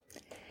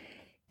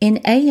In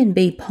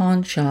A&B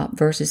Pawn Shop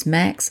versus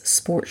Max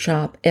Sport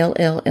Shop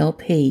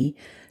LLLP,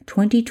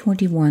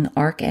 2021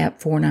 Arc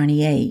App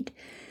 498,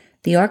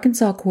 the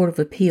Arkansas Court of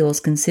Appeals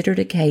considered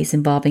a case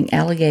involving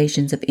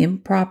allegations of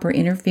improper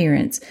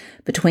interference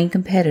between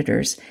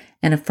competitors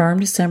and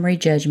affirmed summary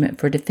judgment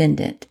for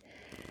defendant.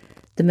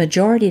 The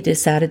majority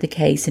decided the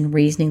case in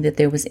reasoning that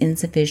there was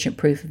insufficient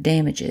proof of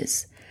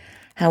damages.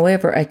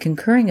 However, a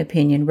concurring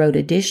opinion wrote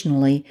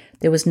additionally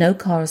there was no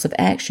cause of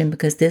action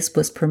because this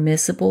was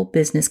permissible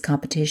business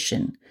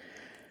competition.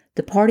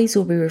 The parties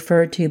will be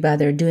referred to by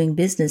their doing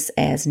business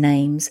as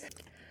names,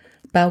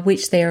 by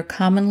which they are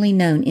commonly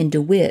known in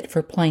DeWitt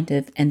for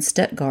plaintiff and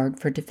Stuttgart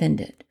for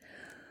defendant.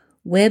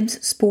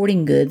 Webb's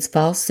Sporting Goods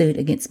filed suit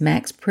against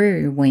Max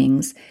Prairie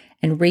Wings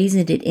and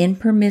reasoned it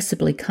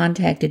impermissibly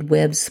contacted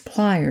Webb's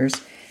suppliers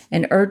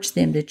and urged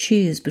them to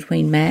choose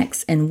between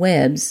Max and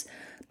Webb's,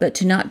 but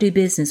to not do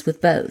business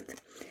with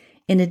both.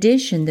 In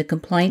addition, the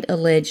complaint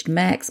alleged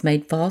Max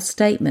made false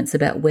statements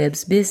about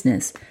Webb's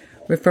business,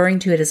 referring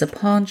to it as a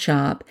pawn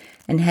shop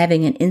and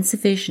having an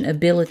insufficient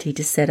ability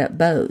to set up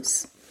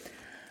bows.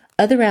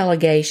 Other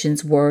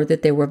allegations were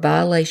that there were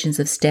violations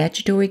of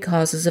statutory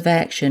causes of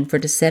action for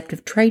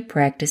deceptive trade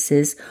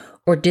practices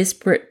or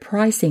disparate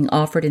pricing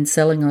offered in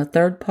selling on a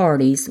third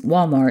party's,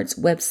 Walmart's,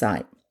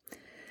 website.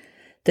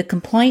 The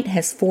complaint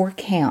has 4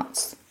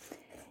 counts: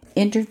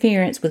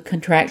 interference with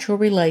contractual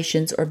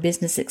relations or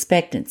business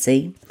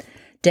expectancy,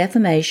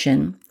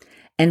 defamation,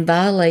 and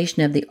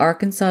violation of the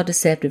Arkansas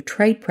Deceptive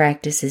Trade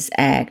Practices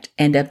Act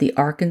and of the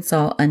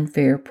Arkansas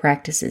Unfair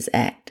Practices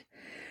Act.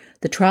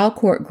 The trial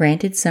court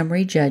granted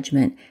summary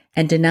judgment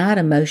and denied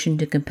a motion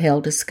to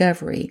compel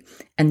discovery,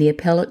 and the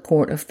appellate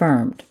court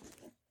affirmed.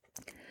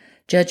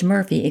 Judge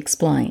Murphy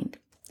explained,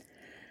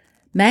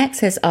 Max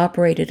has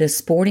operated a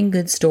sporting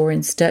goods store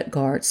in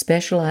Stuttgart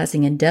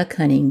specializing in duck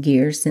hunting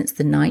gear since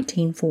the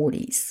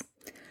 1940s.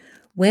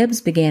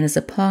 Webb's began as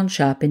a pawn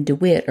shop in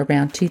DeWitt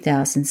around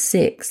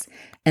 2006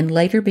 and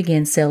later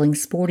began selling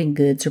sporting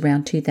goods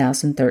around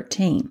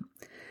 2013.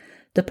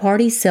 The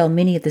parties sell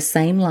many of the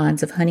same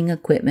lines of hunting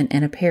equipment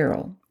and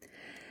apparel.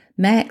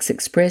 Max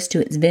expressed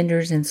to its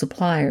vendors and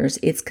suppliers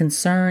its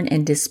concern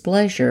and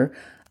displeasure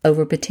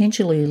over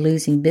potentially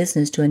losing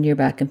business to a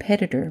nearby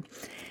competitor,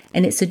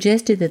 and it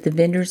suggested that the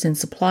vendors and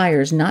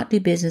suppliers not do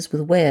business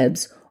with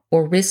Webb's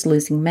or risk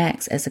losing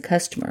Max as a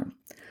customer.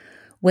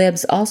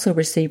 Webb's also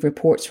received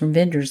reports from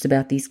vendors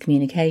about these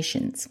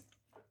communications.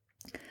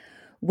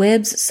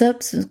 Webb's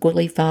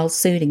subsequently filed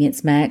suit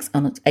against Max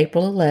on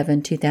April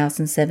 11,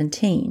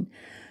 2017,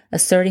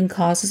 asserting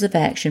causes of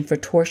action for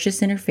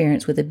tortious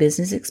interference with a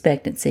business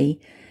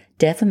expectancy,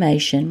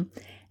 defamation,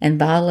 and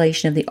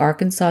violation of the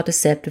Arkansas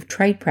Deceptive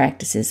Trade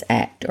Practices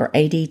Act, or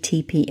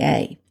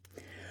ADTPA.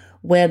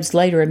 Webb's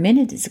later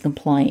amended its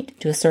complaint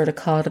to assert a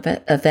cause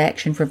of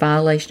action for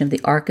violation of the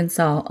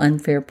Arkansas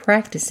Unfair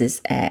Practices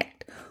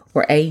Act,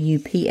 or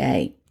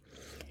AUPA.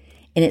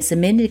 In its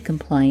amended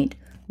complaint,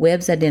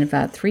 Webb's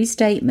identified 3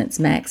 statements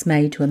Max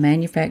made to a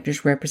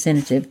manufacturer's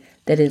representative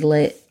that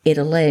it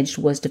alleged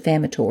was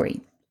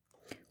defamatory.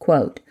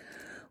 Quote,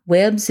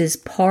 Webb's is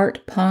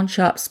part pawn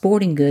shop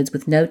sporting goods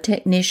with no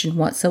technician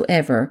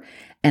whatsoever,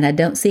 and I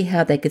don't see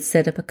how they could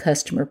set up a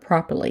customer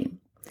properly.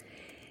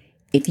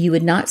 If you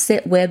would not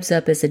set Webb's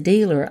up as a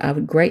dealer, I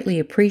would greatly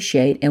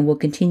appreciate and will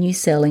continue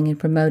selling and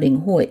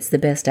promoting Hoyt's the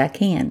best I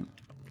can.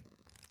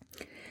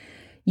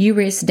 You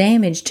risk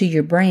damage to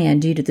your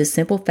brand due to the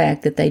simple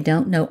fact that they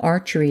don't know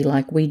archery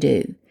like we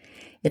do.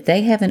 If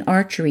they have an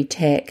archery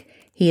tech,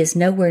 he is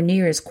nowhere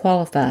near as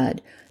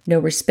qualified, nor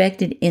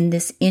respected in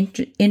this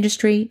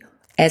industry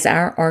as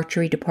our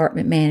archery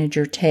department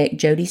manager, Tech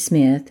Jody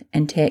Smith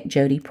and Tech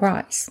Jody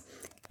Price.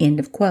 End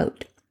of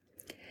quote.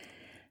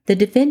 The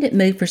defendant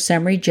moved for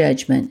summary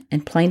judgment,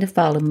 and plaintiff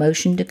filed a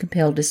motion to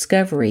compel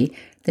discovery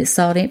that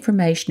sought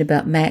information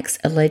about Max's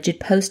alleged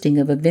posting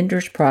of a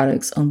vendor's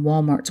products on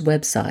Walmart's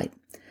website.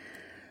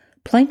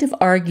 Plaintiff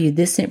argued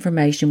this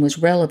information was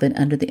relevant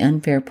under the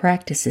Unfair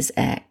Practices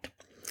Act.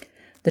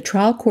 The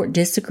trial court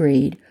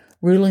disagreed,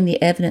 ruling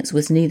the evidence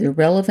was neither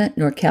relevant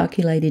nor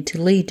calculated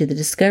to lead to the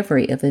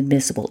discovery of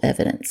admissible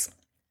evidence.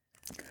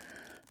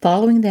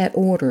 Following that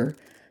order,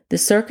 the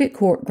circuit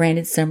court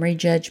granted summary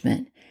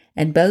judgment,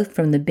 and both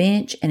from the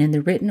bench and in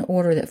the written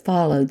order that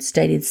followed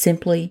stated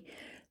simply,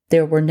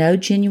 there were no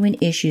genuine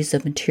issues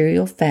of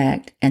material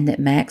fact and that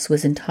Max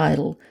was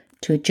entitled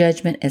to a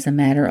judgment as a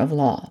matter of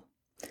law.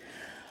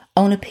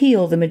 On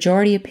appeal, the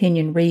majority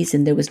opinion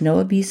reasoned there was no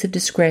abuse of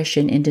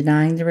discretion in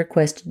denying the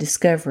requested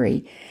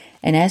discovery,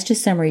 and as to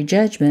summary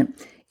judgment,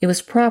 it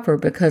was proper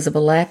because of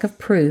a lack of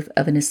proof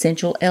of an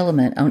essential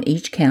element on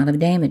each count of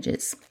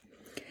damages.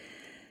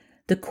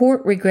 The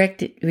court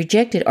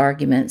rejected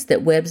arguments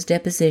that Webb's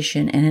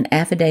deposition and an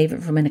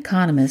affidavit from an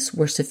economist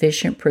were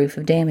sufficient proof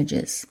of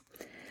damages.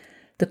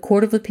 The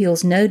Court of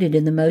Appeals noted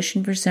in the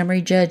motion for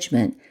summary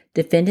judgment,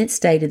 defendant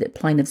stated that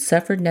plaintiff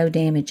suffered no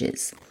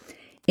damages.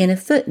 In a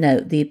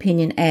footnote, the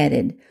opinion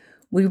added,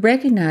 we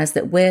recognize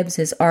that Webb's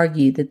has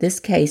argued that this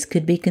case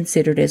could be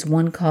considered as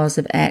one cause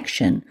of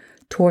action,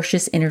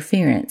 tortious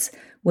interference,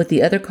 with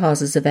the other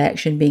causes of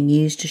action being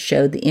used to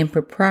show the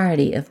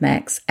impropriety of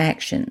Mac's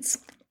actions.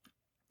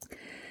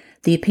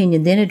 The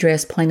opinion then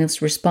addressed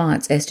plaintiff's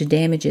response as to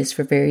damages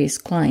for various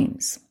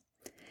claims.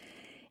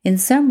 In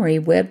summary,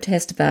 Webb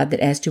testified that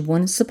as to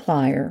one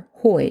supplier,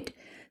 Hoyt,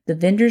 the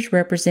vendor's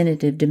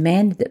representative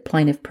demanded that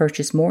plaintiff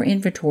purchase more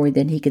inventory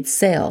than he could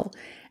sell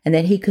and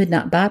that he could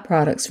not buy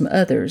products from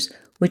others,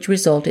 which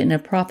resulted in a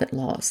profit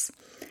loss.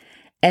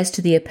 As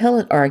to the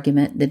appellate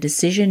argument, the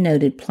decision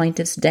noted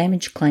plaintiff's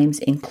damage claims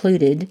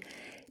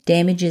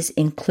damages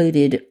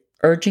included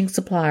urging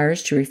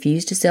suppliers to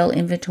refuse to sell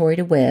inventory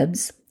to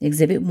Webb's,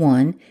 Exhibit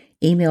 1,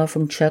 email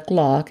from Chuck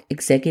Locke,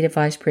 Executive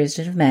Vice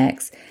President of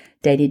Mac's,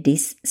 dated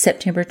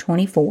September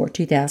 24,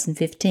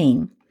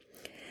 2015.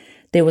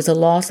 There was a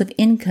loss of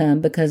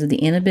income because of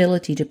the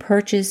inability to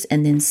purchase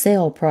and then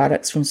sell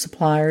products from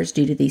suppliers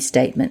due to these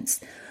statements.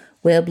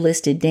 Webb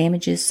listed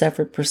damages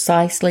suffered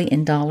precisely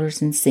in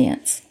dollars and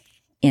cents.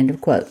 End of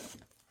quote.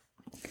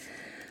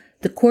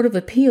 The Court of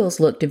Appeals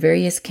looked to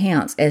various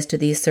counts as to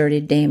the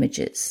asserted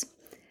damages.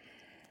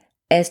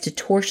 As to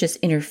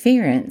tortious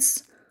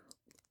interference,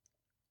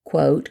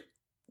 quote,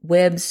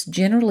 Webb's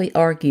generally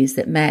argues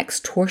that Mac's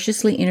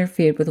tortiously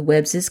interfered with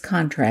Webb's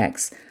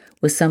contracts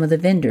with some of the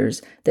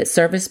vendors that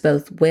service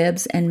both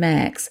Webb's and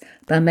Mac's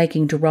by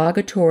making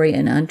derogatory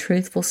and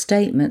untruthful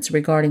statements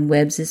regarding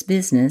Webb's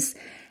business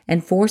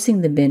and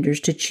forcing the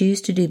vendors to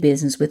choose to do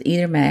business with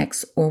either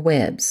Mac's or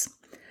Webb's.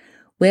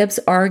 Webb's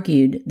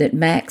argued that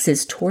Mac's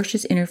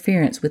tortious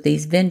interference with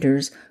these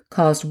vendors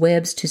caused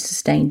Webb's to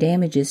sustain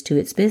damages to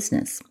its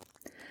business.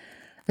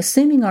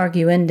 Assuming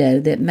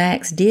arguendo that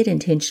Mac's did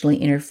intentionally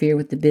interfere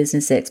with the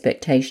business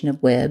expectation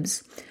of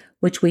Webb's,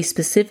 which we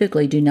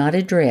specifically do not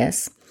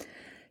address,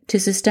 to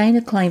sustain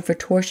a claim for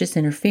tortious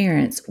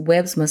interference,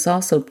 Webb's must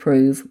also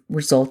prove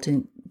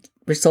resultant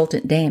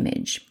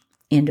damage.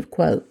 End of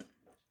quote.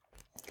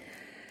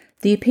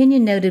 The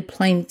opinion noted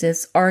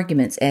plaintiff's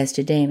arguments as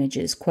to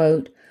damages.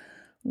 Quote,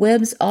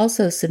 Webb's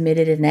also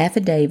submitted an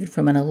affidavit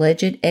from an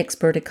alleged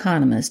expert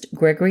economist,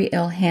 Gregory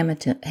L.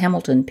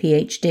 Hamilton,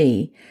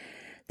 Ph.D.,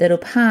 that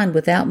opined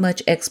without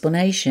much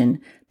explanation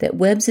that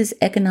Webb's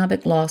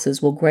economic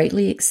losses will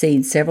greatly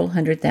exceed several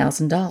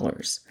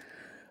 $100,000.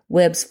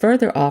 Webb's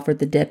further offered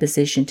the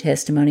deposition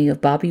testimony of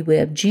Bobby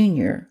Webb,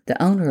 Jr.,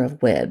 the owner of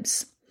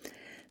Webb's.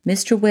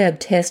 Mr. Webb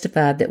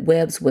testified that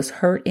Webb's was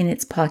hurt in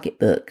its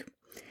pocketbook.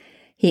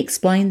 He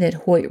explained that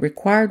Hoyt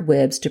required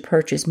Webb's to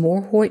purchase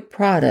more Hoyt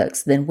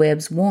products than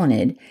Webb's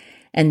wanted,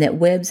 and that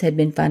Webb's had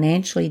been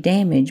financially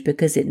damaged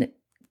because it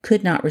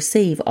could not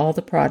receive all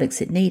the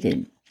products it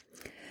needed.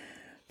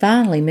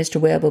 Finally, Mr.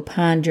 Webb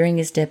opined during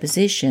his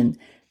deposition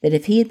that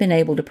if he had been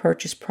able to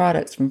purchase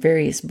products from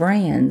various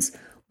brands,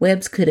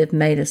 Webb's could have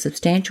made a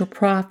substantial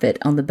profit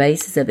on the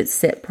basis of its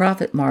set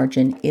profit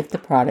margin if the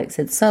products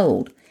had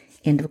sold.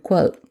 End of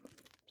quote.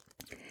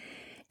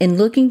 In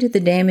looking to the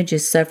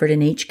damages suffered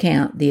in each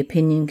count, the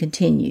opinion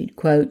continued,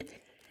 quote,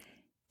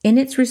 In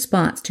its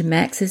response to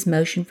Mac's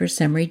motion for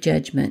summary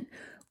judgment,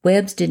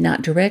 Webb's did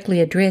not directly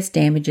address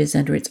damages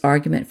under its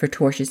argument for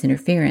tortious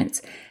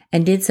interference,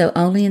 and did so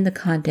only in the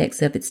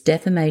context of its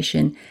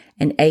defamation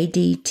and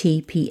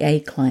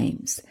ADTPA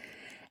claims.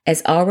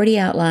 As already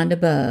outlined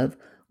above,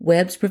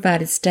 Webb's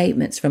provided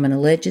statements from an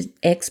alleged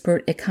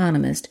expert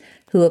economist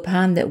who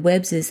opined that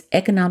Webb's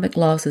economic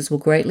losses will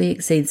greatly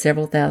exceed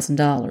several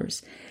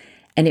 $1,000s,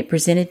 and it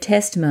presented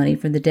testimony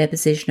from the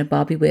deposition of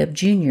Bobby Webb,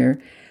 Jr.,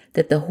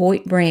 that the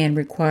Hoyt brand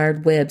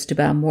required Webb's to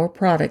buy more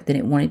product than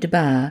it wanted to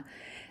buy,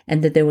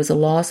 and that there was a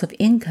loss of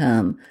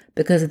income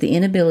because of the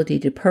inability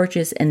to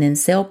purchase and then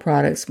sell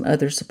products from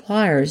other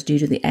suppliers due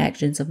to the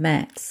actions of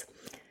Mac's.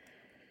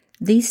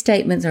 These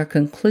statements are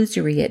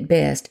conclusory at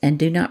best and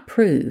do not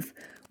prove,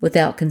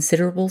 without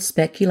considerable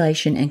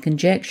speculation and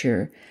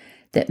conjecture,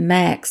 that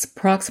Mac's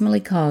proximately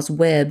caused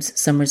Webb's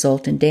some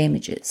resultant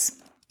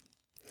damages.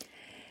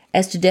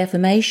 As to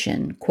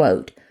defamation,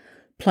 quote,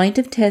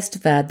 Plaintiff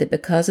testified that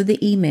because of the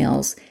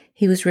emails,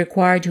 he was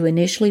required to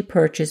initially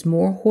purchase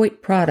more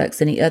Hoyt products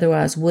than he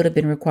otherwise would have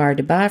been required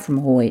to buy from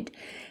Hoyt,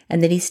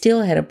 and that he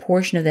still had a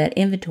portion of that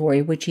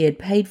inventory which he had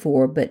paid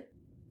for but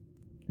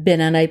been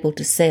unable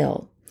to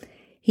sell.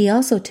 He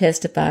also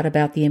testified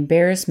about the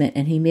embarrassment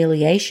and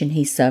humiliation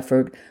he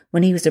suffered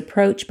when he was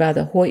approached by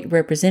the Hoyt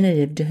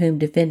representative to whom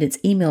defendant's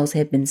emails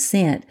had been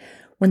sent,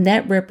 when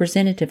that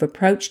representative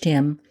approached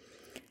him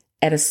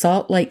at a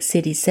Salt Lake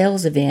City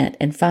sales event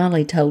and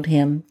finally told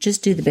him,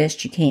 just do the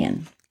best you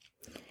can.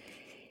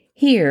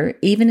 Here,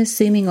 even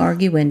assuming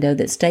arguendo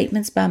that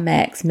statements by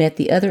Mac's met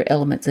the other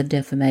elements of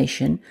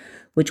defamation,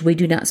 which we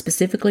do not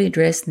specifically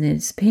address in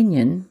this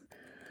opinion,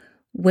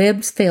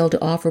 Webb's failed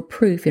to offer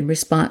proof in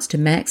response to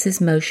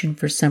Mac's motion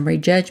for summary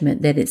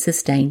judgment that it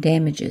sustained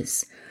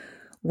damages.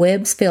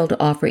 Webb's failed to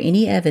offer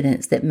any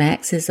evidence that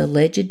Mac's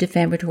alleged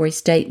defamatory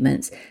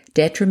statements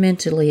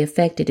detrimentally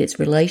affected its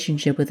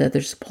relationship with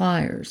other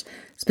suppliers,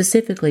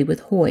 specifically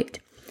with Hoyt.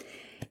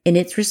 In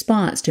its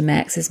response to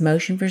Mac's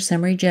motion for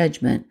summary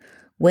judgment,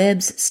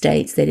 Webb's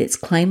states that its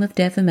claim of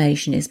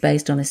defamation is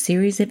based on a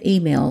series of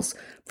emails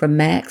from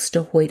Mac's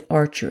to Hoyt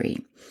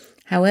Archery.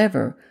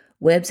 However,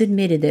 Webbs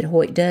admitted that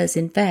Hoyt does,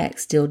 in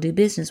fact, still do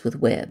business with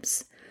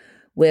Webbs.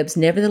 Webbs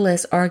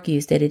nevertheless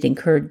argues that it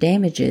incurred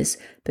damages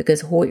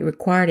because Hoyt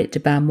required it to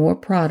buy more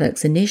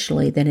products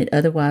initially than it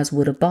otherwise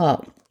would have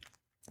bought.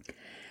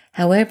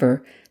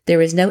 However,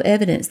 there is no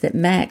evidence that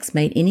Max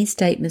made any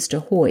statements to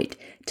Hoyt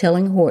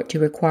telling Hoyt to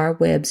require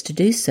Webbs to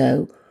do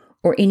so,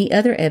 or any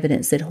other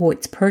evidence that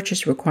Hoyt's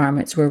purchase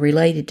requirements were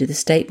related to the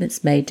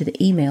statements made to the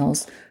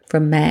emails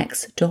from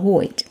Max to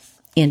Hoyt.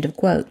 End of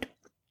quote.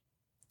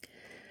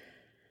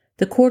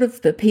 The Court of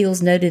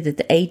Appeals noted that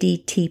the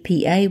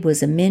ADTPA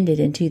was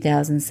amended in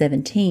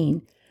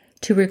 2017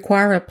 to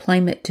require a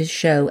claimant to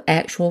show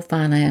actual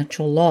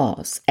financial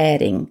loss,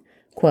 adding,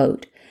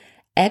 quote,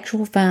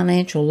 actual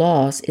financial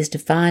loss is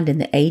defined in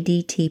the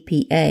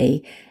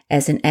ADTPA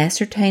as an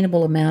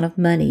ascertainable amount of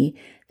money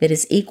that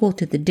is equal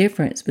to the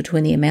difference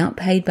between the amount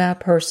paid by a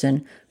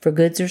person for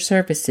goods or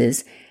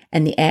services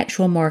and the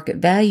actual market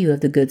value of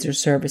the goods or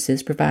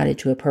services provided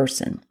to a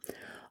person.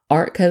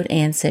 Art Code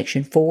and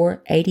Section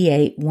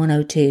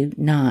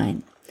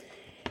 488-102-9.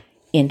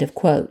 End of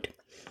quote.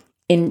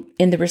 In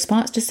the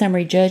response to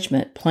summary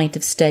judgment,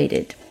 plaintiff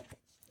stated,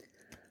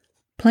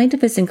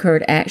 plaintiff has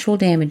incurred actual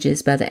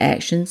damages by the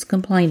actions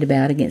complained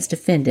about against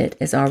defendant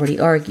as already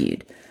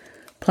argued.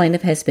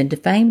 Plaintiff has been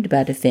defamed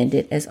by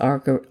defendant as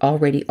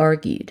already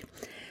argued.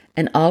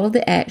 And all of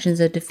the actions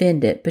of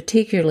defendant,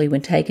 particularly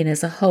when taken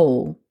as a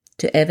whole,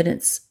 to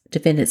evidence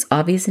defendant's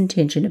obvious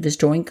intention of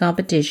destroying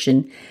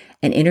competition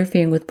and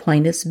interfering with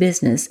plaintiff's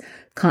business,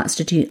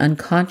 constitute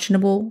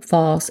unconscionable,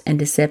 false, and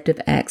deceptive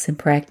acts and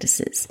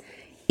practices.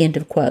 End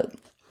of quote.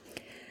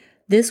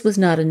 This was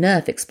not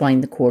enough,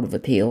 explained the Court of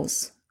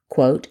Appeals.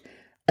 Quote,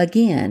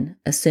 again,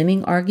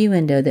 assuming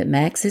arguendo that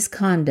Max's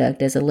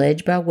conduct as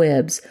alleged by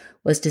Webbs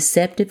was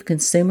deceptive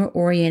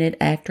consumer-oriented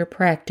act or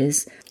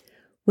practice,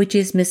 which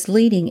is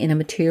misleading in a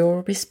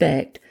material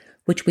respect,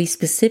 which we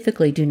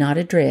specifically do not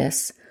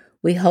address,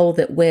 we hold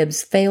that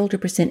Webbs failed to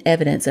present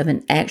evidence of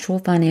an actual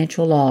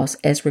financial loss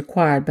as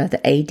required by the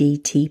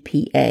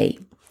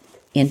ADTPA.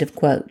 End of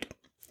quote.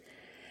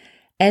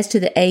 As to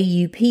the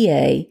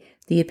AUPA,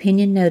 the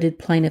opinion noted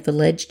plaintiff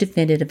alleged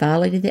defendant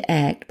violated the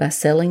act by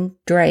selling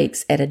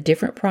Drake's at a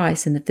different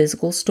price in the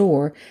physical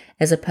store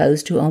as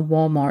opposed to on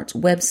Walmart's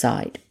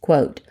website.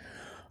 Quote,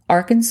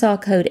 Arkansas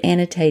Code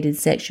Annotated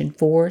Section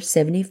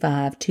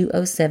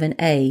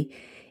 475-207A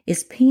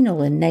is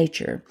penal in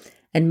nature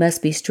and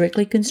must be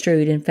strictly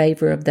construed in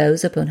favor of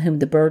those upon whom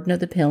the burden of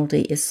the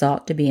penalty is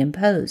sought to be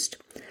imposed.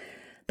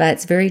 By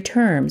its very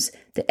terms,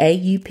 the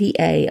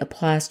AUPA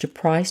applies to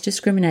price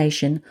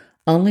discrimination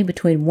only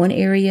between one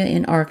area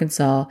in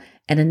Arkansas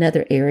and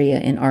another area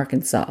in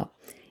Arkansas.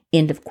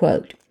 End of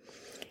quote.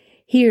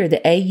 Here,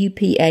 the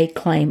AUPA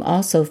claim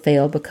also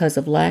failed because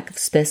of lack of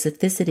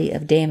specificity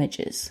of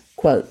damages.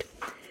 Quote,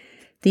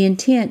 the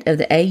intent of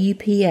the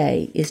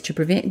AUPA is to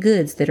prevent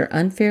goods that are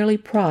unfairly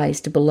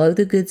priced below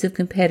the goods of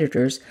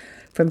competitors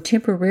from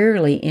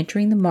temporarily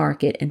entering the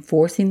market and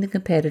forcing the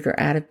competitor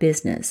out of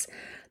business,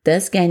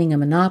 thus gaining a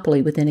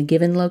monopoly within a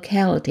given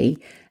locality,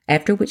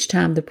 after which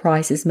time the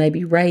prices may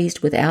be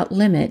raised without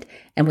limit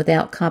and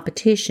without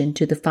competition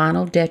to the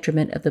final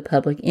detriment of the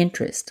public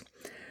interest.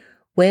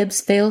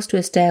 Webbs fails to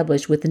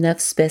establish with enough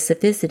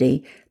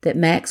specificity that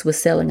Max was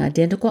selling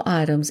identical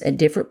items at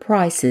different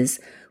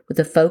prices with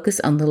a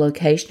focus on the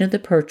location of the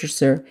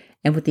purchaser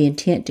and with the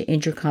intent to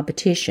injure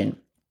competition.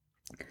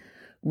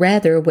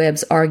 Rather,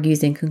 Webbs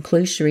argues in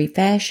conclusory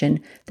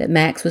fashion that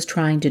Max was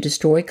trying to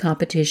destroy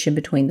competition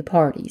between the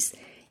parties.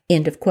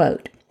 End of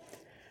quote.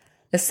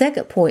 A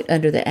second point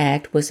under the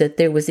Act was that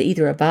there was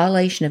either a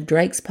violation of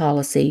Drake's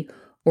policy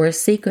or a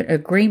secret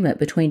agreement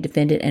between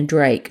defendant and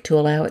Drake to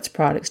allow its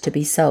products to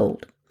be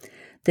sold.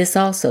 This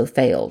also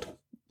failed.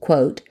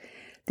 Quote,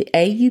 the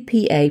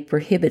AUPA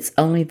prohibits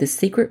only the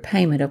secret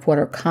payment of what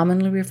are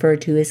commonly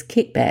referred to as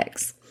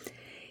kickbacks.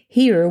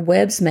 Here,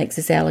 Webbs makes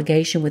this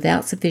allegation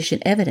without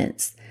sufficient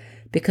evidence,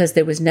 because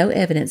there was no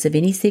evidence of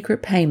any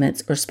secret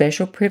payments or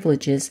special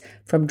privileges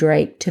from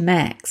Drake to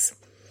Max.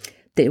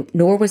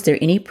 Nor was there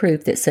any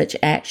proof that such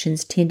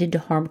actions tended to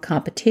harm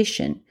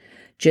competition,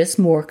 just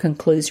more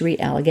conclusory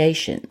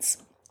allegations.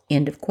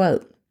 End of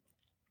quote.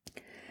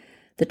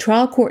 The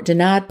trial court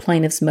denied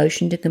plaintiff's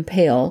motion to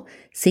compel,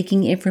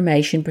 seeking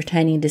information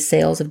pertaining to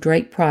sales of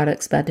Drake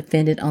products by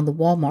defendant on the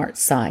Walmart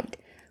site.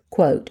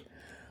 Quote,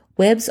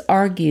 Webbs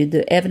argued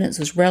the evidence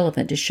was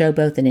relevant to show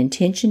both an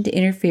intention to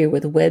interfere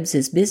with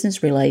Webbs's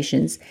business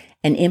relations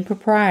and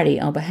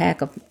impropriety on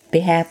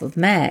behalf of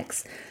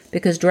Max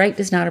because Drake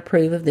does not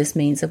approve of this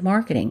means of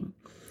marketing.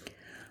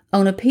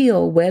 On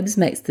appeal, Webbs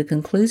makes the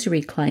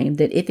conclusory claim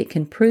that if it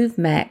can prove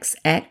Max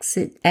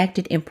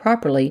acted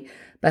improperly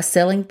by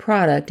selling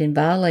product in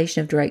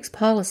violation of Drake's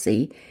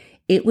policy,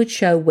 it would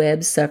show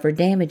Webbs suffered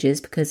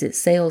damages because its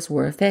sales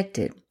were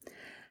affected.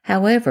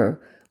 However,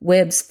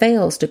 Webbs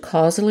fails to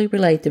causally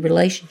relate the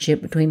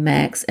relationship between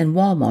Max and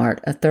Walmart,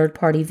 a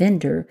third-party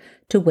vendor,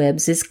 to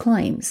Webbs's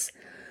claims.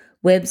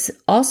 Webbs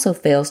also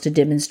fails to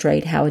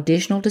demonstrate how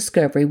additional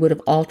discovery would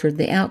have altered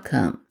the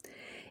outcome.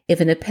 If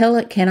an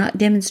appellate cannot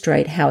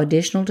demonstrate how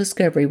additional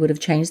discovery would have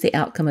changed the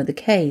outcome of the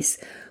case,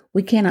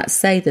 we cannot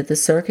say that the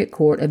circuit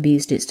court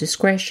abused its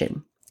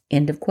discretion.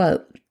 End of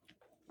quote.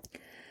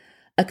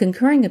 A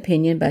concurring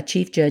opinion by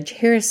Chief Judge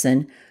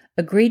Harrison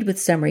agreed with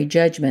summary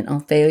judgment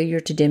on failure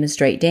to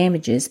demonstrate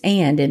damages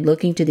and, in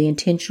looking to the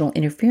intentional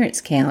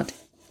interference count,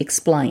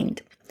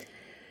 explained.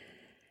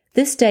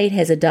 This state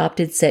has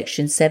adopted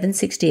Section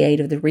 768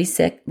 of the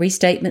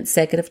Restatement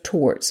Second of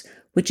Torts,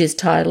 which is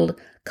titled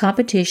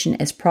Competition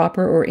as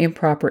Proper or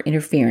Improper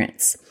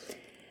Interference.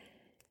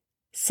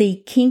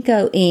 See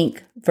Kinko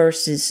Inc.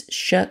 versus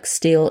Shuck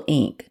Steel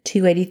Inc.,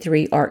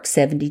 283 Arc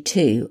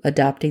 72,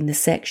 adopting the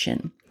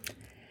section.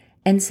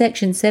 And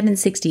Section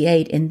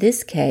 768 in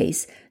this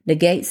case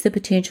negates the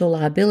potential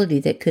liability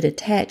that could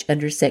attach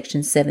under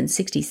Section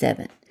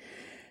 767.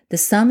 The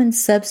sum and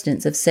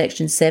substance of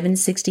Section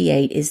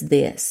 768 is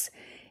this: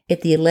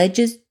 if the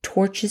alleged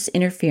tortious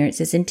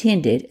interference is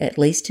intended, at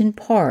least in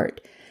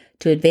part,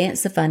 to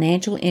advance the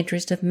financial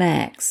interest of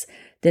Max,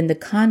 then the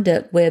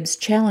conduct Webb's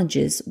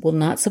challenges will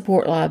not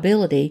support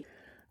liability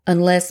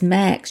unless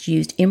Max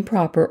used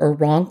improper or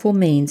wrongful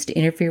means to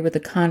interfere with a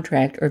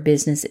contract or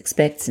business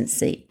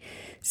expectancy.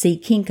 See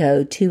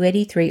Kinko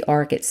 283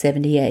 Arc at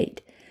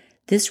 78.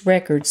 This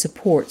record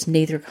supports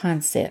neither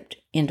concept.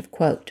 End of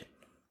quote.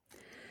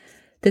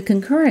 The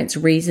concurrence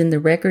reasoned the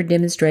record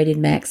demonstrated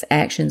Max's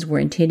actions were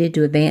intended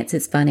to advance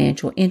its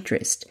financial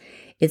interest.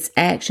 Its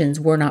actions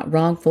were not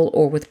wrongful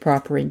or with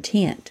proper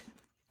intent.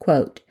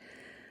 Quote,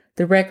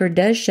 the record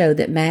does show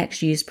that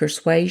Max used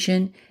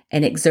persuasion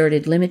and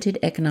exerted limited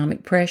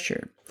economic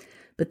pressure,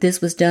 but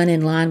this was done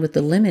in line with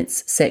the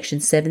limits Section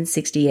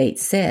 768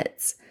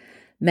 sets.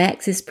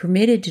 Max is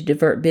permitted to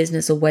divert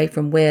business away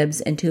from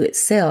Webb's and to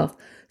itself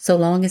so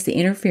long as the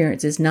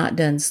interference is not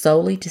done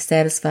solely to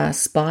satisfy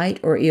spite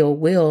or ill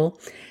will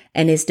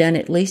and is done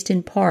at least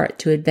in part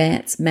to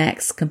advance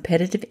Max's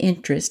competitive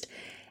interest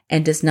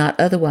and does not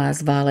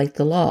otherwise violate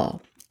the law.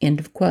 End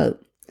of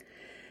quote.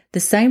 The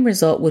same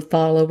result would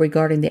follow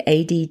regarding the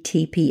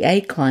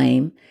ADTPA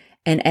claim,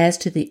 and as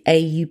to the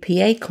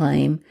AUPA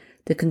claim,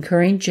 the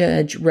concurring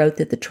judge wrote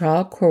that the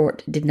trial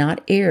court did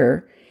not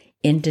err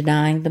in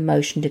denying the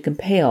motion to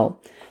compel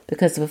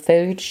because of a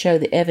failure to show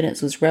the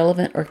evidence was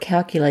relevant or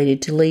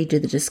calculated to lead to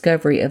the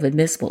discovery of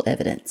admissible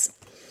evidence.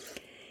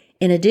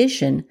 In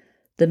addition,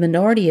 the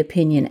minority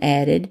opinion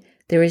added,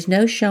 there is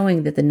no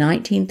showing that the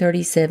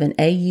 1937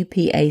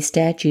 AUPA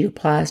statute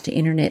applies to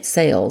Internet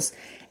sales,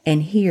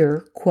 and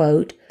here,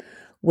 quote,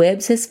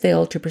 Webb's has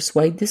failed to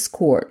persuade this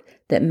court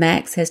that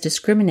Max has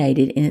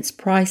discriminated in its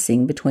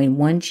pricing between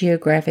one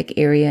geographic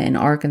area in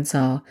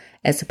Arkansas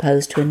as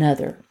opposed to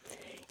another.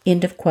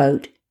 End of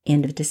quote,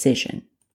 end of decision.